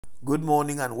Good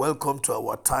morning and welcome to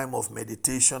our time of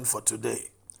meditation for today.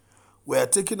 We are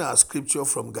taking our scripture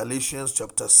from Galatians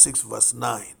chapter 6 verse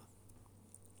 9.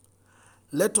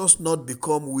 Let us not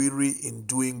become weary in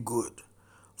doing good,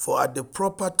 for at the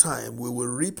proper time we will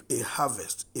reap a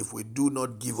harvest if we do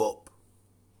not give up.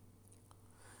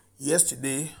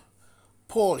 Yesterday,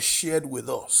 Paul shared with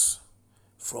us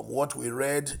from what we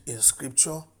read in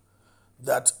scripture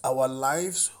that our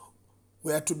lives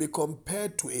were to be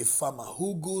compared to a farmer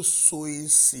who goes sowing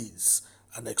seeds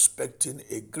and expecting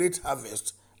a great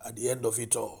harvest at the end of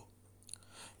it all.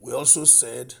 We also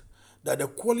said that the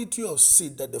quality of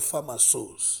seed that the farmer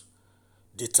sows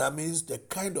determines the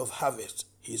kind of harvest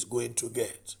he is going to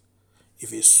get.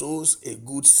 If he sows a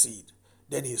good seed,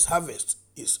 then his harvest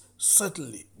is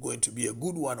certainly going to be a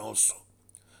good one also.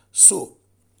 So,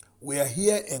 we are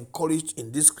here encouraged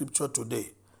in this scripture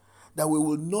today that we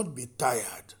will not be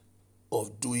tired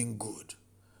of doing good.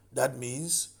 That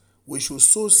means we should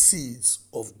sow seeds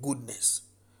of goodness,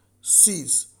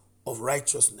 seeds of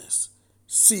righteousness,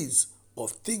 seeds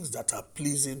of things that are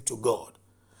pleasing to God.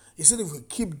 He said if we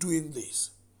keep doing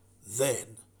this,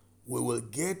 then we will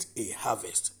get a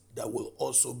harvest that will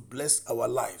also bless our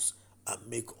lives and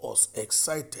make us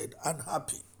excited and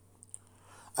happy.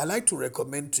 I like to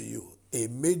recommend to you a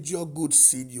major good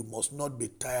seed you must not be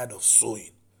tired of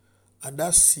sowing, and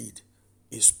that seed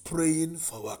is praying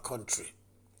for our country.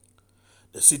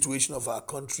 The situation of our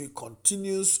country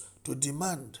continues to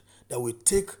demand that we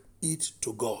take it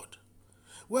to God.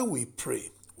 When we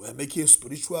pray, we are making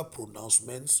spiritual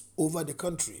pronouncements over the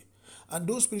country, and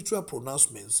those spiritual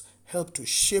pronouncements help to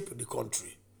shape the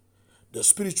country. The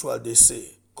spiritual, they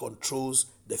say, controls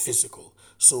the physical.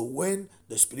 So when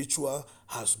the spiritual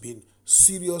has been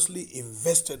seriously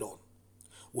invested on,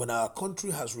 when our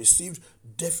country has received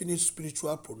definite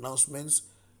spiritual pronouncements,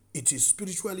 it is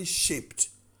spiritually shaped,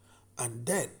 and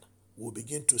then we'll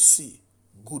begin to see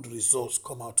good results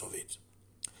come out of it.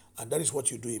 And that is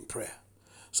what you do in prayer.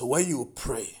 So when you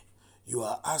pray, you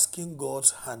are asking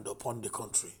God's hand upon the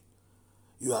country.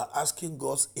 You are asking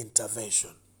God's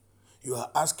intervention. You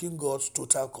are asking God's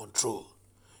total control.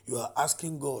 You are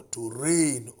asking God to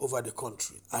reign over the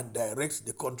country and direct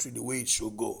the country the way it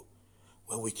should go.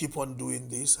 When we keep on doing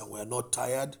this and we are not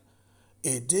tired,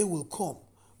 a day will come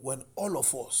when all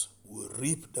of us will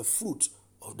reap the fruit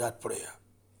of that prayer.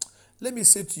 Let me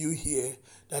say to you here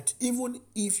that even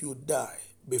if you die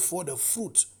before the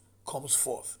fruit comes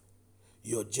forth,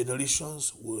 your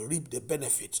generations will reap the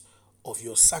benefit of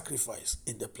your sacrifice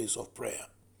in the place of prayer.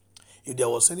 If there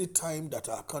was any time that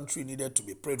our country needed to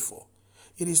be prayed for,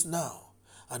 it is now.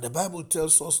 And the Bible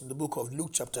tells us in the book of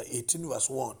Luke chapter 18 verse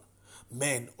 1,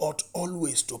 men ought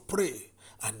always to pray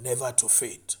and never to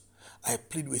faint. I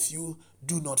plead with you,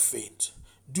 do not faint.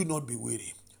 Do not be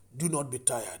weary. Do not be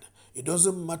tired. It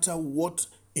doesn't matter what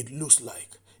it looks like.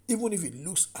 Even if it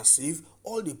looks as if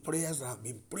all the prayers that have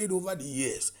been prayed over the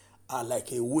years are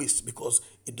like a waste because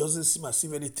it doesn't seem as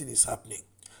if anything is happening.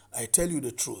 I tell you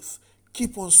the truth.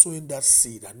 Keep on sowing that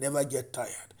seed and never get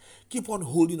tired. Keep on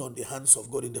holding on the hands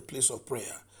of God in the place of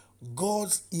prayer.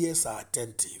 God's ears are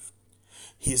attentive.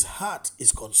 His heart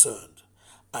is concerned,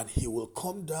 and he will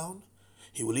come down,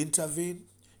 he will intervene,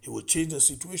 he will change the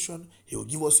situation, he will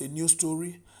give us a new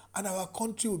story, and our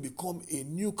country will become a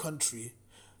new country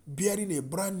bearing a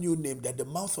brand new name that the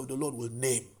mouth of the Lord will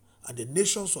name, and the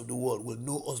nations of the world will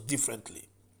know us differently.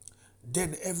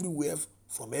 Then everywhere,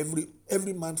 from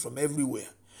every man from everywhere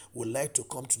would like to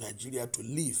come to Nigeria to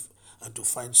live and to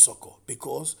find succor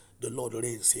because the Lord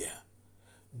reigns here.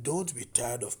 Don't be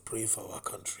tired of praying for our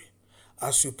country.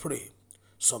 As you pray,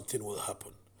 something will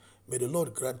happen. May the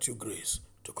Lord grant you grace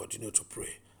to continue to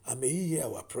pray. And may He hear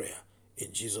our prayer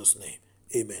in Jesus' name.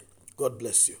 Amen. God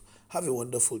bless you. Have a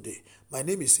wonderful day. My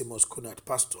name is Amos Kunat,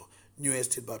 Pastor, New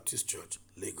Estate Baptist Church,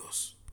 Lagos.